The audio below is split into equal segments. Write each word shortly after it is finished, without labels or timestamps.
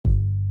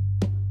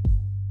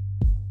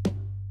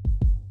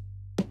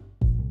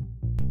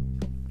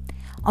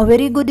A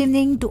very good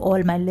evening to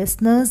all my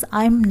listeners.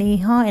 I'm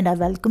Neha and I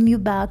welcome you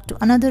back to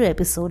another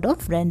episode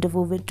of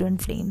Rendezvous with Twin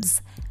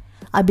Flames.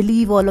 I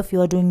believe all of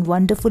you are doing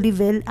wonderfully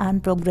well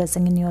and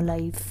progressing in your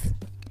life.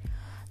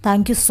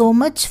 Thank you so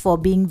much for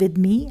being with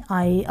me.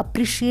 I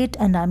appreciate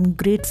and I'm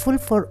grateful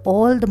for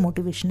all the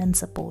motivation and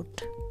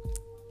support.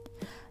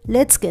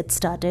 Let's get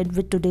started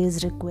with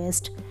today's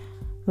request,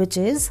 which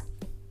is: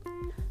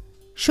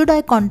 should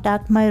I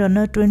contact my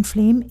runner twin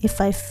flame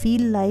if I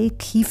feel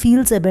like he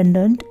feels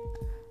abandoned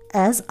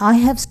as I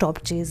have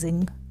stopped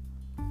chasing?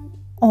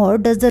 Or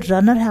does the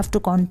runner have to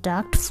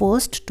contact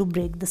first to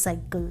break the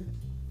cycle?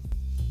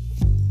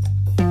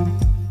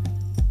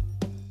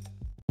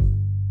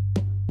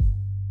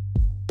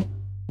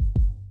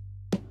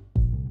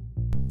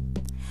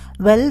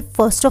 Well,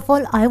 first of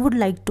all, I would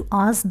like to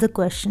ask the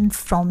question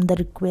from the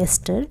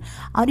requester.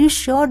 Are you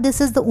sure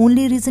this is the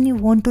only reason you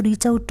want to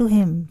reach out to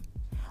him?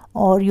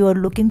 Or you are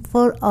looking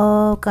for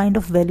a kind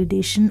of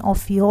validation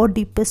of your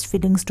deepest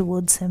feelings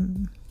towards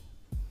him?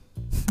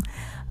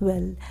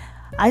 Well,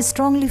 I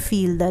strongly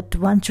feel that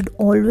one should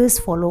always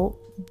follow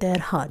their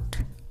heart.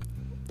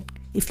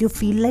 If you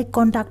feel like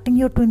contacting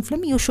your twin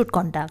flame, you should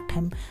contact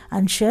him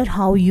and share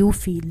how you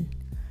feel.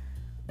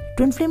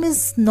 Twin flame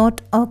is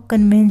not a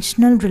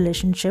conventional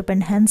relationship,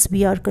 and hence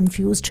we are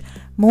confused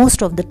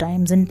most of the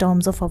times in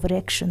terms of our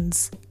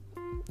actions.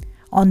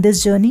 On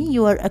this journey,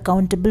 you are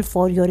accountable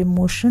for your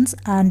emotions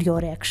and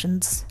your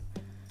actions.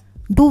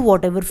 Do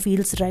whatever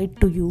feels right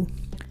to you,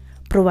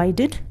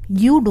 provided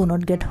you do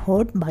not get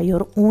hurt by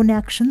your own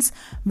actions,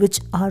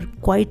 which are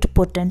quite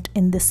potent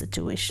in this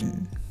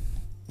situation.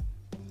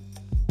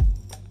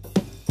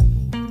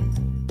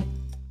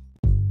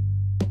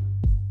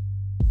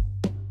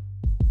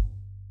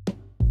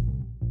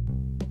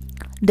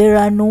 There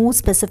are no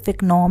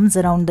specific norms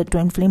around the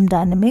twin flame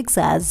dynamics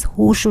as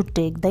who should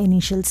take the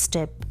initial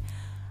step,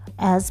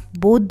 as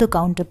both the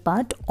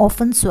counterpart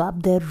often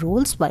swap their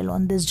roles while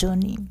on this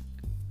journey.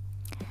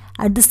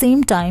 At the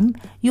same time,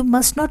 you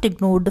must not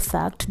ignore the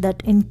fact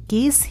that in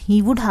case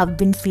he would have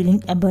been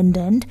feeling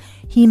abandoned,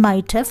 he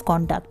might have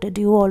contacted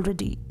you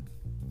already.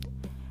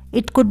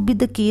 It could be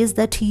the case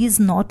that he is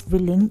not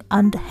willing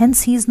and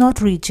hence he is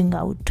not reaching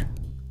out.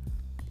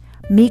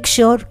 Make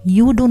sure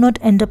you do not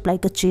end up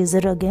like a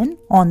chaser again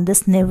on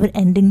this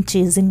never-ending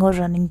chasing or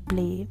running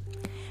play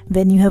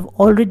when you have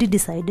already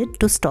decided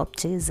to stop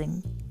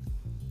chasing.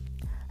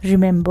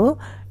 Remember,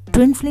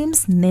 twin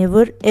flames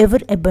never ever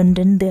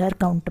abandon their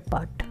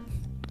counterpart.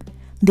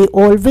 They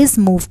always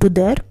move to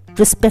their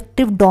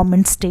respective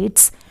dormant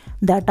states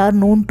that are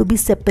known to be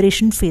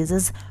separation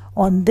phases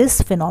on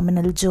this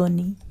phenomenal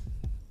journey.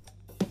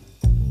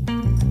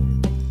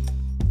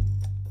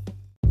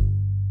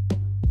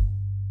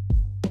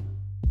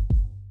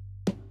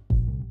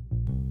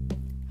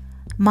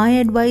 My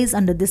advice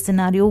under this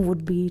scenario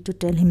would be to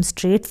tell him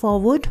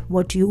straightforward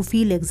what you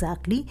feel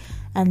exactly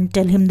and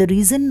tell him the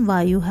reason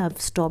why you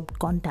have stopped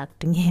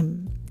contacting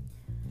him.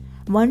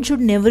 One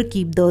should never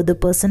keep the other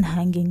person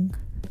hanging.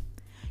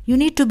 You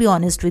need to be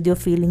honest with your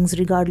feelings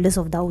regardless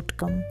of the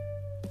outcome.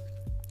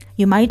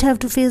 You might have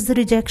to face the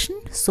rejection,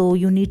 so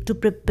you need to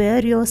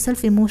prepare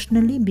yourself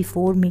emotionally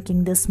before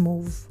making this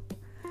move.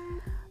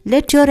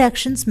 Let your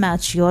actions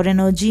match your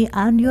energy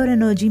and your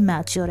energy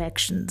match your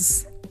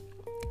actions.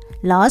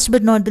 Last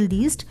but not the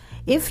least,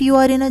 if you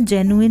are in a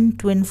genuine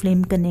twin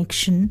flame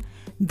connection,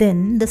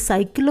 then the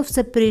cycle of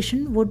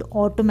separation would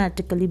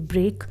automatically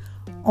break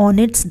on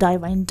its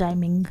divine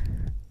timing.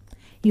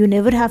 You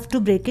never have to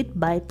break it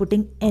by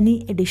putting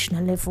any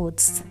additional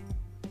efforts.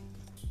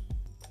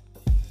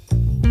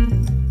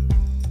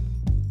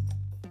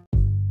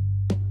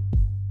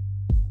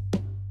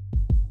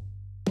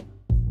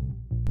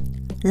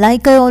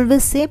 Like I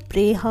always say,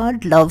 pray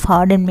hard, love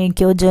hard, and make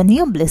your journey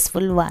a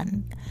blissful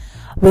one.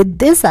 With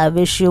this, I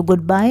wish you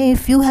goodbye.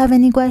 If you have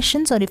any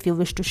questions or if you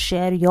wish to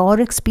share your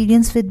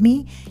experience with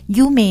me,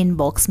 you may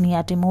inbox me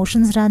at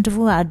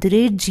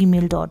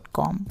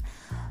emotionsrendezvous@gmail.com.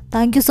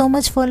 Thank you so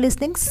much for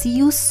listening. See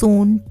you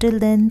soon. Till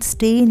then,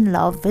 stay in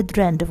love with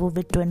Rendezvous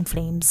with Twin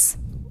Flames.